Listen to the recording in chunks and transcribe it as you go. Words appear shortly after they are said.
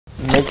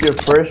Make your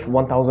first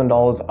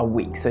 $1,000 a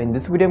week. So in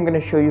this video I'm going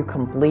to show you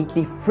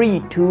completely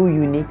free 2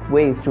 unique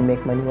ways to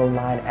make money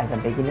online as a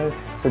beginner.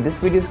 So this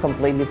video is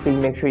completely free.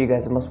 Make sure you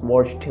guys must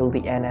watch till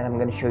the end, and I'm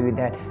going to show you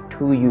that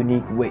 2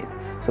 unique ways.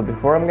 So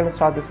before I'm going to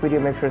start this video,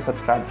 make sure to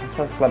subscribe,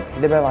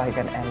 hit the bell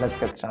icon, and let's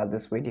get started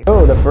this video.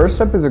 So the first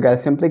step is you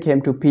guys simply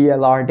came to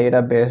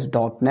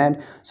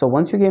plrdatabase.net. So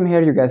once you came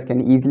here, you guys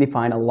can easily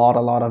find a lot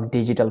of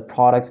digital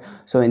products.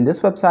 So in this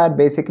website,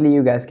 basically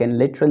you guys can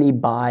literally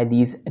buy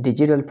these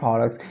digital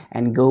products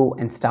and go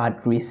and start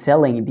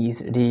reselling these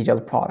digital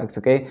products.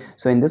 Okay,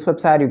 so in this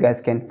website you guys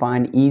can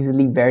find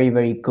easily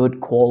very good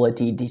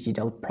quality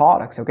digital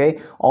products. Okay,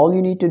 all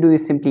you need to do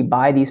is simply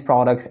buy these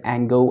products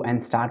and go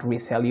and start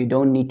resell. You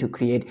don't need to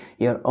create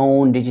your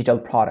own digital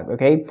product.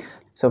 Okay,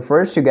 so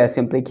first you guys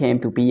simply came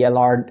to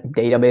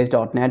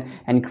plrdatabase.net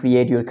and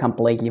create your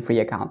completely free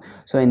account.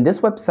 So in this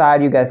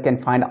website you guys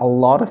can find a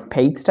lot of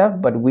paid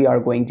stuff, but we are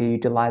going to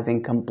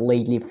utilizing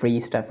completely free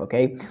stuff.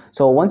 Okay,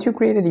 so once you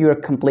created your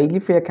completely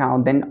free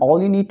account, then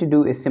all you need to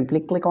do is simply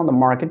click on the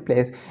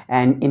marketplace,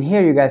 and in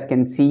here you guys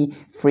can see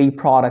free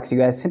products. You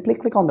guys simply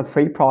click on the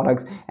free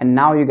products, and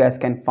now you guys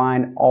can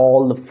find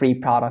all the free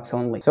products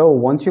only. So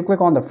once you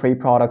click on the free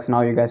products,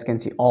 now you guys can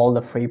see all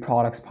the free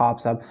products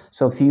pops up.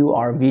 So few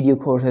are video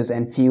courses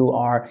and few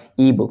are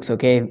ebooks.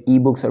 Okay,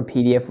 ebooks or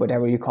PDF,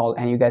 whatever you call,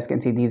 and you guys can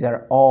see these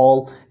are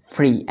all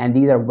free, and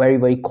these are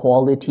very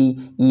quality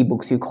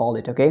ebooks, you call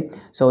it. Okay,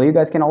 so you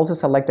guys can also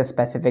select a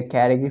specific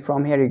category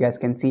from here. You guys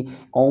can see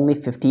only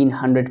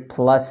 1500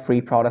 plus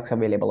free products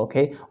available.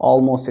 Okay,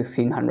 almost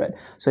 1600.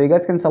 So you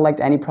guys can select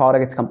any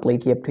product. It's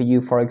completely up to you.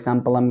 For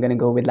example, I'm gonna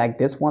go with like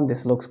this one.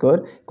 This looks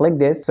good. Click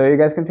this. So you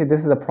guys can see this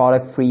is a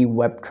product free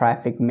web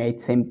traffic made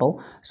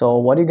simple. So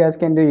what you guys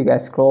can do, you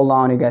guys scroll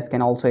down, you guys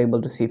can also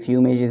able to see few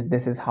images.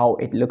 This is how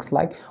it looks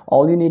like.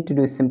 All you need to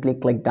do is simply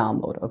click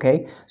download.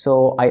 Okay,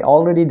 so I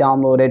already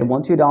downloaded.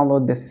 Once you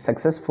download this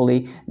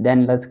successfully,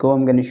 then let's go.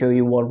 I'm going to show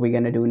you what we're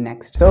going to do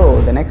next.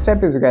 So the next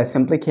step is you guys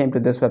simply came to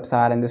this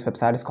website, and this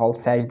website is called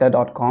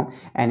sajda.com,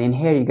 and in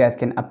here you guys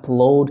can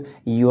upload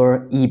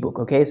your ebook.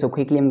 Okay, so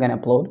quickly I'm going to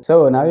upload.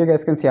 So now you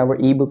guys can see our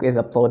ebook is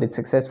uploaded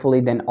successfully.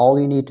 Then all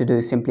you need to do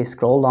is simply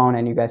scroll down,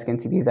 and you guys can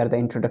see these are the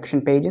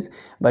introduction pages.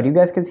 But you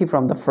guys can see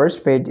from the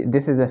first page,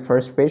 this is the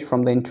first page.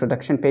 From the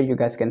introduction page you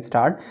guys can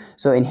start.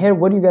 So in here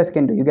what you guys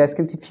can do, you guys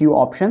can see few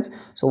options.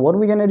 So what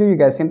we're going to do, you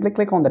guys simply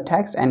click on the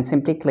text and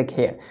simply click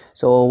here.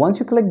 So once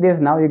you click this,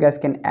 now you guys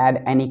can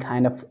add any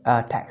kind of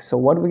text. So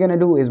what we're gonna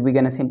do is we're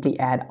gonna simply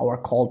add our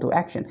call to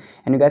action,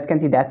 and you guys can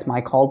see that's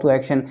my call to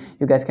action.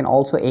 You guys can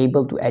also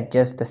able to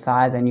adjust the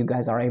size, and you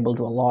guys are able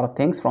to a lot of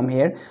things from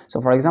here. So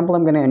for example,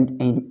 I'm gonna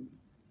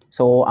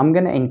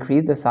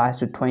increase the size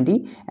to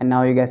 20, and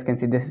now you guys can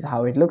see this is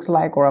how it looks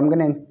like. Or I'm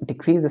gonna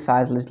decrease the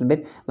size a little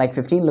bit, like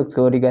 15 looks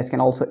good. You guys can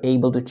also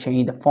able to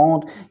change the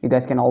font. You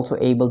guys can also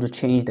able to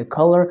change the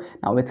color.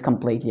 Now it's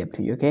completely up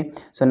to you. Okay,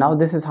 so now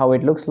this is how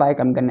it looks like.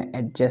 I'm gonna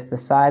adjust the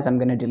size. I'm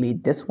gonna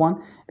delete this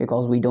one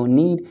because we don't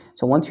need.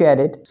 So once you add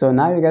it, so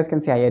now you guys can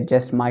see I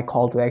adjust my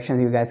call to action.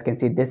 You guys can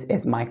see this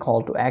is my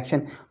call to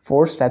action: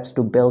 4 steps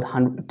to build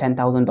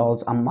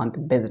 $10,000 a month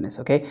business.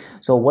 Okay,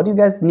 so what you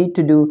guys need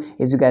to do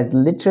is you guys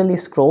literally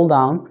scroll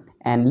down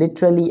and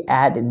literally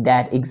add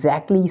that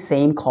exactly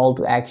same call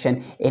to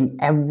action in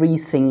every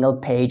single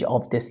page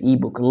of this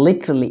ebook,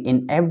 literally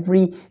in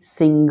every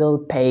single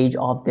page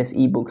of this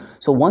ebook.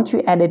 So once you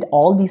added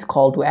all these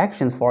call to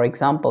actions, for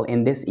example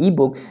in this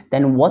ebook,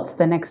 then what's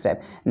the next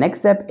step? Next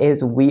step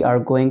is we are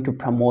going to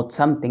promote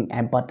something,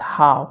 but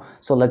how?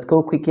 So let's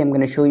go quickly. I'm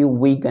going to show you.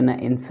 We're gonna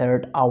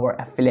insert our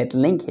affiliate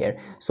link here.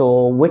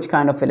 So which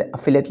kind of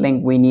affiliate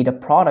link? We need a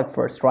product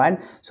first, right?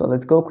 So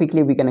let's go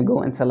quickly. We're gonna go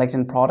and select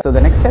a product. So the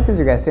next step is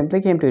you guys simply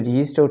came to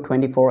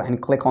Digistore24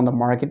 and click on the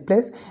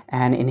marketplace,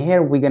 and in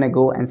here we're gonna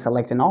go and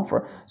select an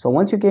offer. So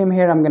once you came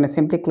here, I'm gonna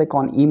simply click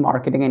on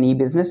e-marketing and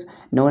e-business,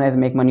 known as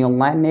make money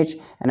online niche,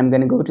 and I'm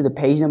gonna go to the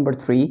page number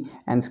 3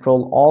 and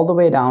scroll all the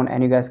way down,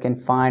 and you guys can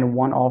find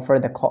one offer.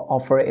 The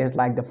offer is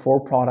like the 4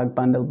 product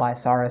bundle by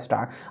Sarah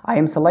Star. I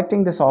am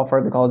selecting this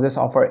offer because this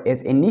offer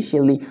is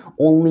initially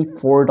only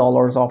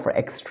 $4 offer,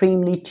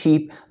 extremely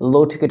cheap,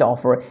 low ticket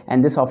offer,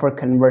 and this offer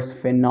converts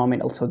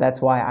phenomenal. So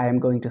that's why I am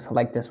going to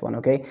select this one.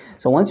 Okay,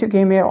 so once you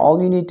came here,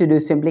 all you need to do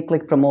is simply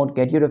click promote,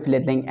 get your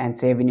affiliate link, and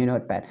save in your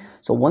notepad.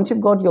 So once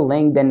you've got your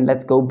link, then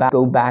let's go back to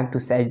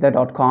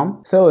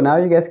sajda.com. So now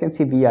you guys can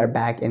see we are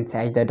back in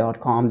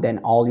sajda.com. Then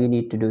all you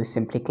need to do is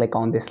simply click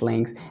on these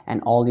links,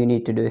 and all you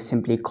need to do is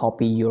simply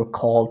copy your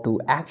call to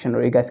action,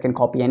 or you guys can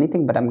copy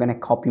anything, but I'm gonna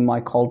copy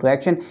my call to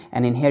action,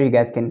 and in here you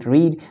guys can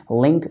read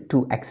link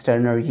to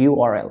external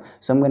URL.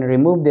 So I'm gonna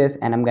remove this,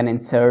 and I'm gonna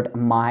insert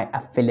my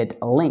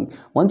affiliate link.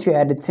 Once you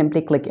add it,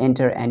 simply click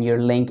enter, and your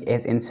link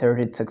is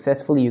inserted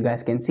successfully. successfully, you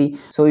guys can see.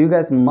 So you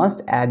guys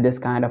must add this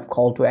kind of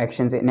call to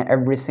actions in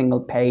every single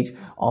page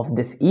of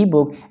this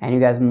ebook, and you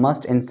guys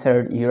must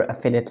insert your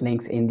affiliate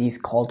links in these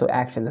call to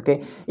actions.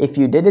 Okay, if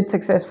you did it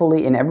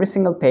successfully in every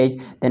single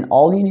page, then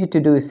all you need to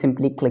do is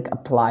simply click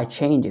apply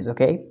changes.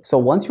 Okay, so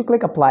once you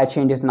click apply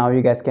changes, now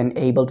you guys can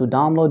able to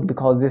download,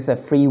 because this is a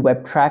free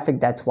web traffic.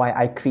 That's why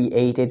I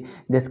created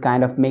this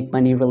kind of make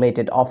money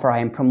related offer I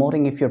am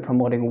promoting. If you're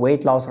promoting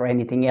weight loss or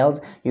anything else,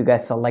 you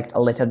guys select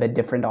a little bit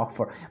different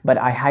offer, but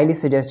I highly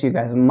suggest you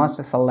guys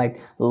must select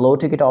low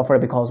ticket offer,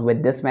 because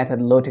with this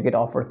method low ticket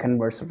offer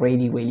converts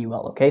really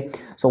well. Okay,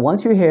 so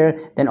once you're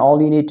here, then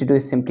all you need to do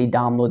is simply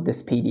download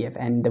this PDF,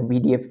 and the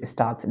PDF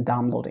starts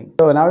downloading.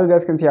 So now you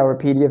guys can see our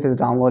PDF is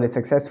downloaded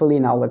successfully.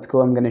 Now let's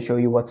go. I'm going to show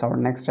you what's our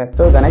next step.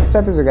 So the next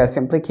step is you guys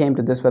simply came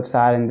to this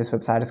website, and this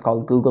website is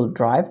called Google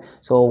Drive.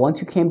 So once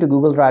you came to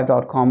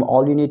googledrive.com,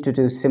 all you need to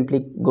do is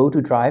simply go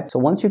to Drive. So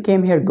once you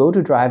came here, go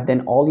to Drive,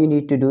 then all you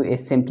need to do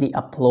is simply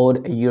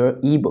upload your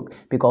ebook,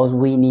 because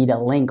we need a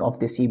link of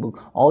this ebook.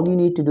 All you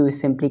need to do is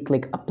simply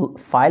click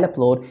file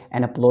upload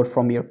and upload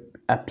from your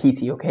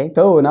PC. Okay,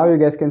 so now you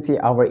guys can see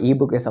our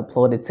ebook is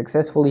uploaded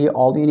successfully.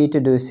 All you need to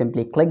do is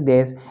simply click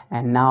this,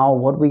 and now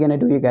what we're gonna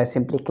do, you guys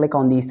simply click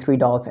on these three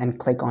dots and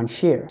click on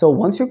share. So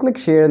once you click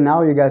share,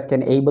 now you guys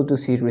can able to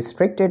see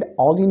restricted.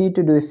 All you need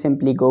to do is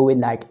simply go with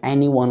like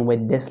anyone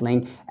with this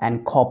link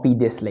and copy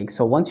this link.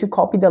 So once you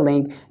copy the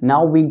link,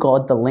 now we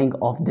got the link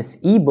of this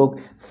ebook,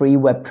 free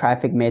web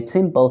traffic made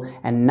simple,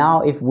 and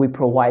now if we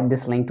provide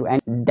this link to any,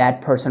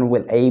 that person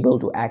will able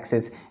to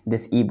access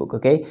this ebook.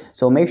 Okay,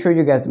 so make sure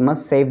you guys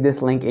must save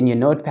this link in your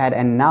notepad,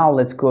 and now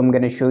let's go. I'm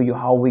going to show you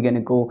how we're going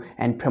to go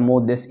and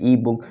promote this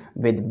ebook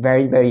with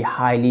very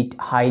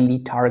highly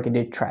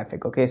targeted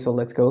traffic. Okay, so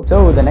let's go.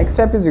 So the next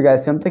step is you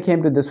guys simply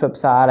came to this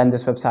website, and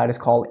this website is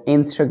called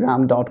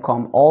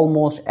Instagram.com.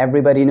 almost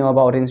everybody know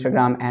about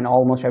Instagram, and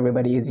almost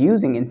everybody is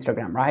using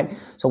Instagram, right?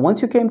 So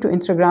once you came to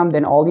Instagram,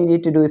 then all you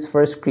need to do is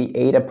first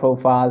create a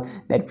profile.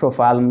 That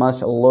profile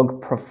must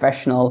look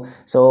professional.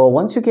 So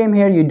once you came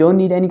here, you don't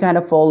need any kind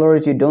of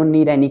followers, you don't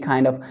need any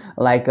kind of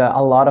like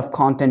a lot of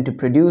content to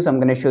produce. I'm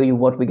going to show you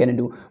what we're going to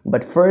do,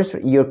 but first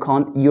your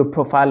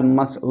profile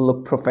must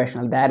look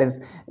professional. That is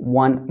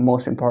one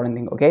most important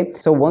thing. Okay,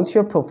 so once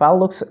your profile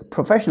looks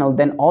professional,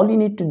 then all you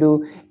need to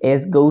do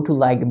is go to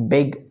like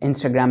big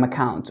Instagram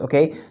accounts.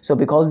 Okay, so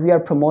because we are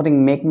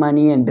promoting make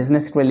money and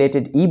business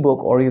related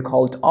ebook, or you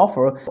call it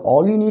offer,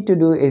 all you need to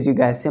do is you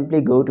guys simply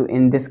go to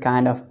in this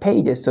kind of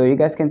pages. So you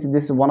guys can see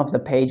this is one of the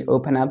page.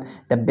 Open up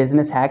the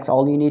business hacks.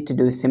 All you need to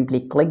do is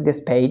simply click this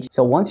page.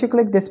 So once you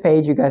click this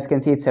page, you guys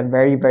can see it's a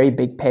very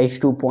big page.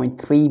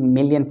 2.3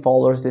 million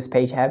followers this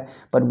page have.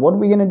 But what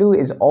we're gonna do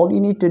is all you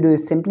need to do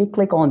is simply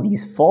click on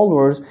these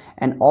followers,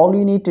 and all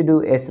you need to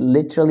do is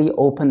literally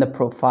open the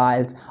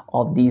profiles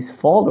of these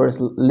followers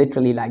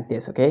literally like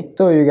this. Okay,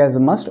 so you guys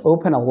must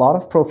open a lot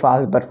of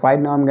profiles, but right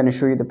now I'm going to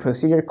show you the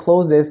procedure.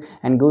 Close this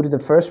and go to the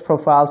first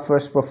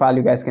profile.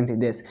 You guys can see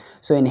this.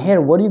 So in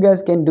here, what you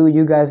guys can do,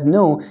 you guys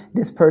know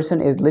this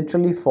person is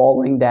literally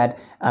following that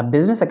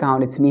business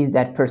account. It means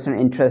that person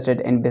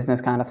interested in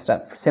business kind of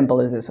stuff.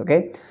 Simple as this.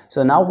 Okay,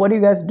 so now what you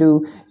guys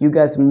do, you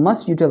guys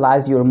must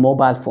utilize your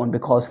mobile phone,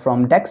 because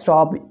from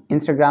desktop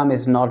Instagram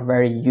is not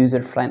very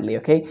user friendly.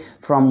 Okay,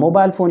 from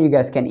mobile phone you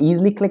guys can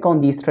easily click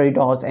on these three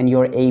dots and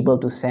you're able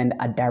to send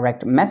a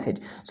direct message.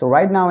 So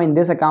right now in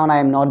this account I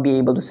am not be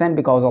able to send,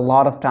 because a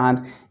lot of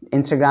times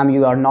Instagram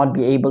you are not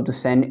be able to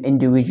send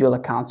individual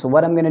accounts. So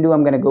what I'm going to do,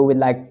 I'm going to go with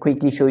like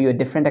quickly show you a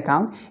different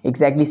account,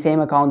 exactly same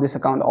account. This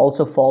account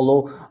also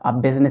follow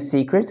business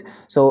secrets.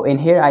 So in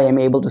here I am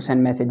able to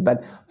send message,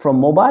 but from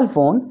mobile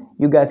phone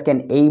you guys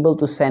can able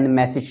to send a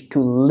message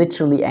to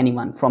literally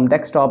anyone. From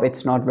desktop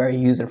it's not very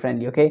user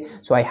friendly. Okay,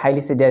 so I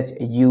highly suggest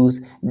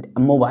use a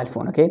mobile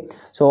phone. Okay,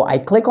 so I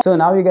click on, so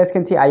now you guys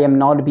can see I am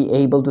not be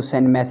able to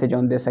send message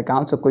on this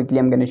account. So quickly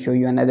I'm going to show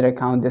you another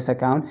account, this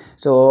account.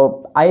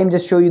 So I am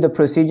just show you the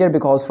procedure,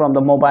 because from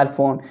the mobile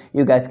phone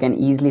you guys can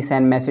easily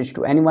send message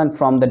to anyone.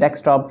 From the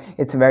desktop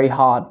it's very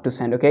hard to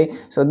send. Okay,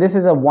 so this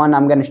is a one.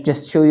 I'm going to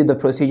just show you the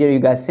procedure. You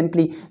guys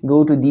simply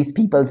go to these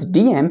people's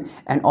DM,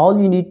 and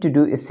all you need to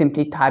do is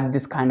simply type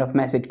this kind of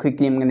message.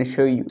 Quickly I'm going to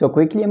show you. So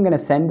quickly I'm going to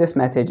send this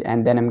message,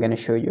 and then I'm going to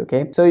show you.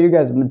 Okay, so you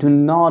guys do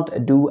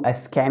not do a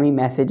scammy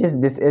messages.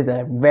 This is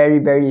a very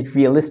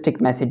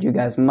realistic message you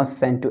guys must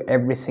send to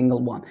every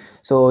single one.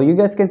 So you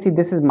guys can see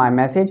this is my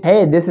message.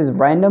 Hey, this is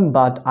random,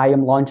 but I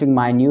am launching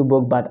my new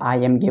book, but I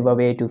am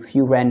giveaway to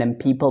few random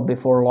people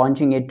before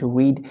launching it to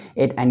read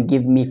it and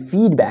give me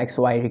feedback.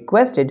 So I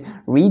requested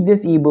read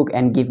this ebook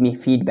and give me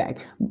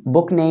feedback.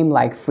 Book name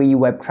like free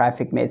web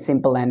traffic made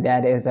simple, and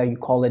that is you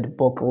call it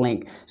book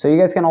link. So you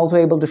guys can also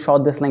able to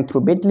short this link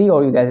through bit.ly,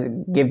 or you guys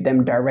give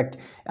them direct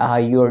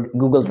your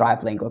Google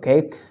Drive link.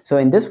 Okay, so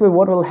in this way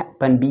what will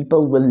happen,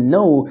 people will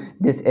know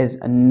this is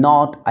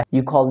not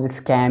you call it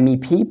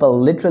scammy people.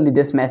 Literally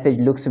this message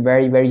looks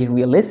very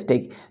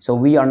realistic. So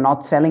we are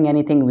not selling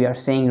anything, we are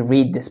saying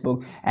read this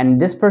book, and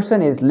this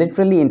person is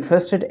literally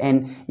interested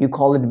in, you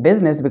call it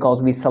business,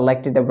 because we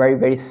selected a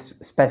very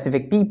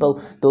specific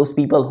people, those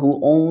people who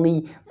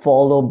only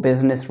follow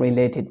business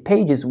related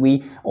pages.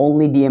 We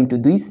only DM to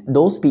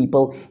those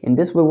people. In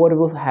this way what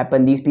will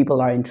happen, these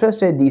people are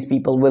interested, these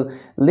people will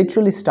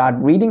literally start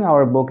reading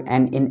our book,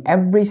 and in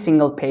every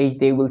single page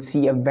they will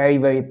see a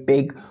very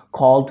big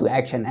call to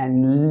action,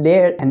 and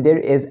there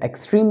is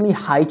extremely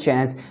high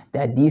chance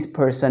that this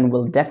person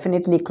will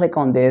definitely click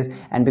on this.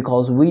 And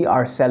because we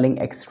are selling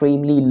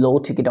extremely low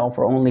ticket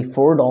offer, only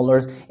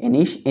 $4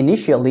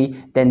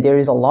 initially, then there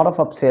is a lot of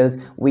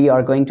upsells, we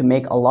are going to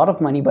make a lot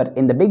of money. But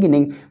in the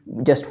beginning,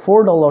 just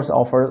 $4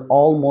 offer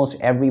almost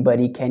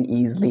everybody can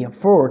easily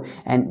afford,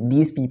 and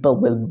these people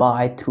will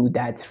buy through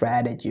that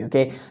strategy.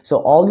 Okay, so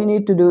all you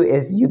need to do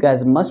is you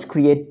guys must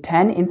create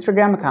 10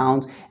 Instagram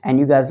accounts, and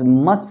you guys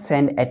must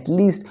send at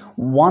least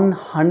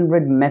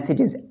 100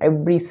 messages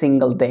every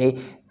single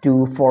day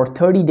for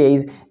 30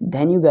 days.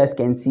 Then you guys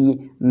can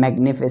see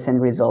magnificent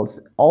results.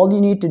 All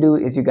you need to do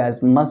is you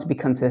guys must be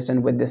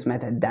consistent with this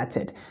method. That's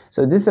it.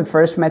 So this is the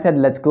first method.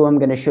 Let's go. I'm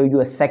going to show you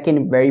a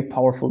second very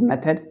powerful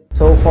method.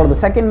 So for the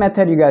second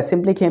method, you guys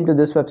simply came to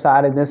this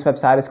website, and this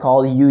website is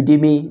called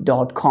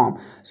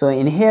udemy.com. so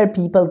in here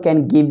people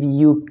can give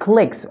you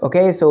clicks.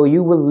 Okay, so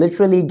you will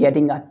literally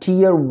getting a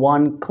tier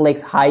 1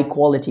 clicks, high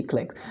quality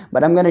clicks.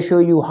 But I'm going to show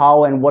you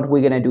how and what we're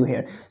going to do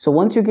here. So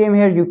once you came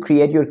here, you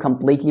create your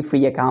completely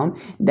free account.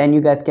 Then you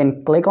guys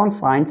can click on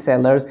find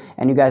sellers,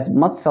 and you guys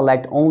must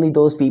select only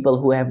those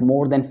people who have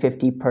more than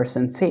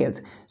 50% sales.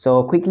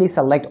 So quickly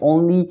select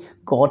only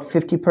got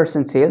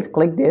 50% sales,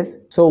 click this.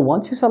 So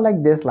once you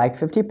select this, like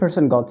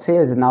 50% got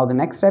sales, now the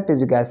next step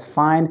is you guys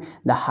find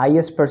the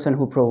highest person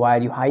who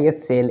provide you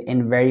highest sale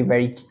in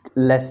very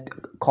less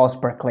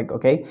cost per click.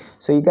 Okay,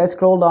 so you guys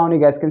scroll down, you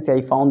guys can say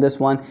I found this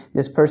one.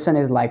 This person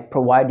is like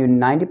provide you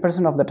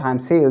 90% of the time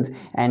sales,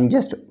 and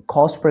just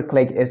cost per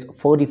click is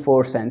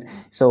 44 cents.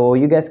 So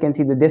you guys can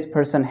see that this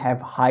person have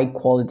high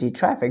quality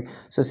traffic.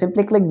 So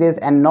simply click this,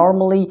 and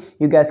normally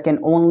you guys can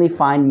only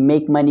find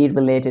make money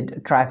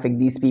related traffic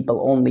these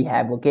people only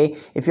have. Okay,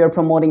 if you're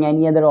promoting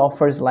any other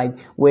offers like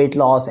weight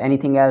loss,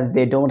 anything else,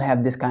 they don't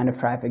have this kind of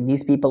traffic.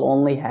 These people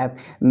only have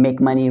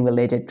make money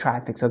related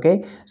traffics.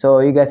 Okay, so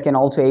you guys can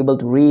also able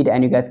to read,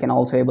 and you guys can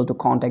also able to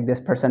contact this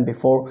person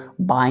before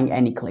buying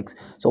any clicks.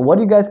 So what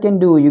you guys can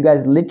do, you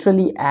guys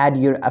literally add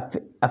your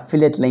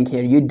affiliate link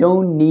here. You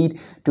don't need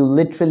to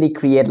literally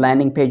create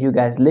landing page, you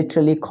guys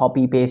literally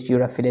copy paste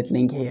your affiliate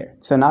link here.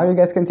 So now you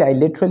guys can say I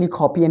literally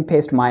copy and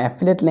paste my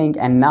affiliate link,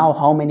 and now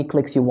how many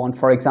clicks you want.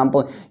 For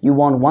example, you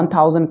want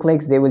 1000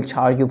 clicks, they will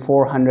charge you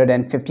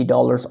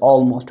 $450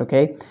 almost.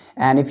 Okay,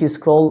 and if you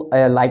scroll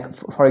like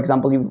for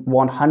example you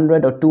want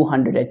 100 or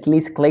 200 at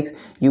least clicks,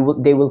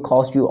 they will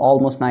cost you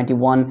almost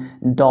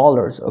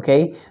 $91.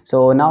 Okay,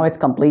 so now it's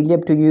completely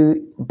up to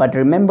you. But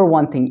remember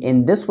one thing,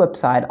 in this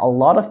website a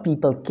lot of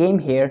people came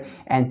here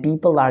and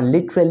people are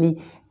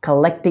literally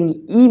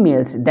collecting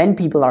emails, then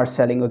people are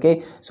selling.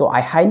 Okay, so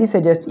I highly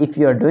suggest if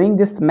you are doing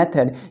this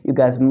method, you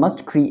guys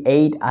must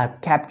create a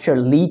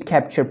lead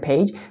capture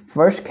page.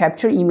 First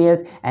capture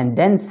emails and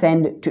then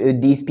send to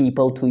these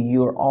people to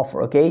your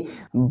offer. Okay,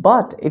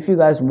 but if you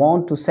guys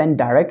want to send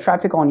direct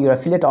traffic on your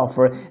affiliate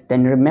offer,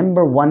 then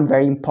remember one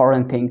very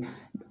important thing,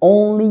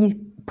 only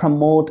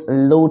promote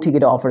low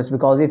ticket offers,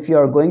 because if you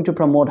are going to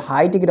promote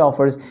high ticket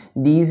offers,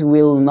 these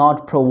will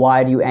not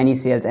provide you any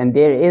sales, and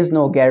there is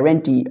no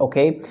guarantee.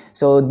 Okay,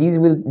 so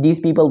these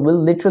people will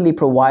literally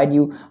provide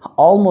you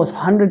almost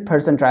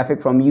 100%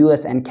 traffic from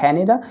US and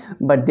Canada,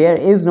 but there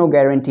is no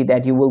guarantee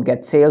that you will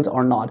get sales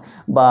or not.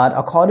 But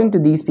according to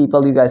these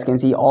people, you guys can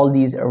see all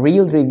these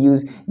real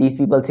reviews. These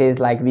people says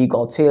like we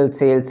got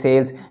sales,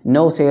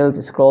 no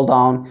sales. Scroll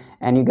down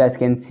and you guys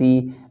can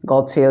see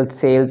got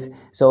sales.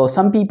 So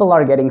some people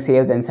are getting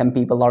sales and some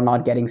people are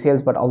not getting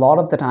sales, but a lot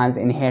of the times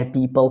in here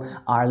people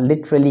are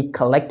literally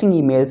collecting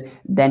emails,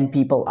 then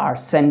people are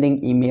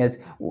sending emails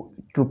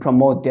to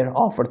promote their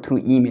offer through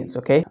emails.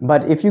 Okay,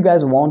 but if you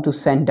guys want to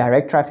send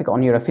direct traffic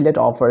on your affiliate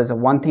offers,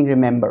 one thing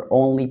remember,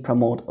 only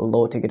promote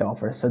low ticket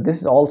offers. So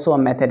this is also a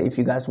method. If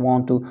you guys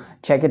want to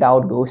check it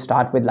out, go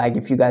start with like,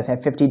 if you guys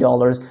have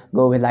 $50,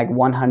 go with like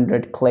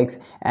 100 clicks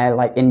and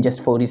like in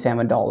just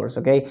 $47.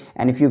 Okay,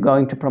 and if you're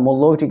going to promote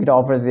low ticket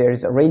offers, there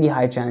is a really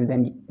high chance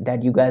then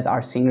that you guys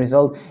are seeing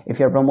results. If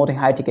you're promoting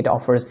high ticket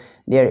offers,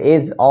 there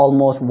is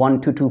almost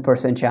 1 to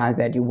 2% chance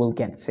that you will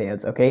get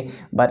sales. Okay,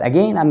 but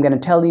again, I'm gonna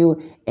tell you,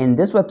 in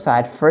this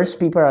website, first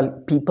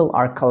people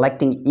are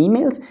collecting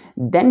emails,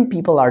 then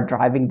people are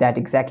driving that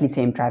exactly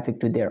same traffic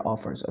to their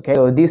offers. Okay,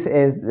 so this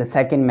is the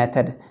second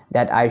method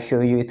that I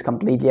show you. It's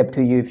completely up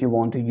to you if you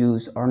want to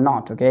use or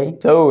not. Okay,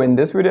 so in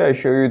this video I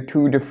show you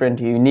two different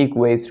unique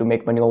ways to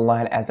make money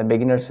online as a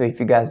beginner. So if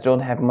you guys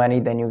don't have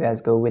money, then you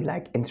guys go with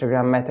like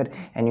Instagram method,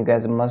 and you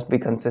guys must be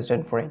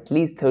consistent for at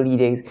least 30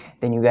 days,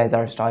 then you guys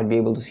are start be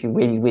able to see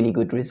really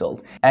good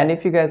results. And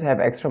if you guys have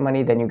extra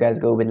money, then you guys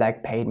go with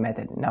like paid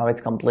method. Now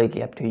it's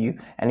completely up to you.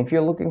 And if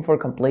you're looking for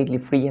completely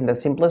free and the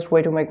simplest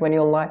way to make money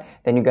online,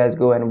 then you guys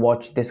go and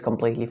watch this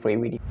completely free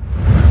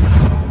video.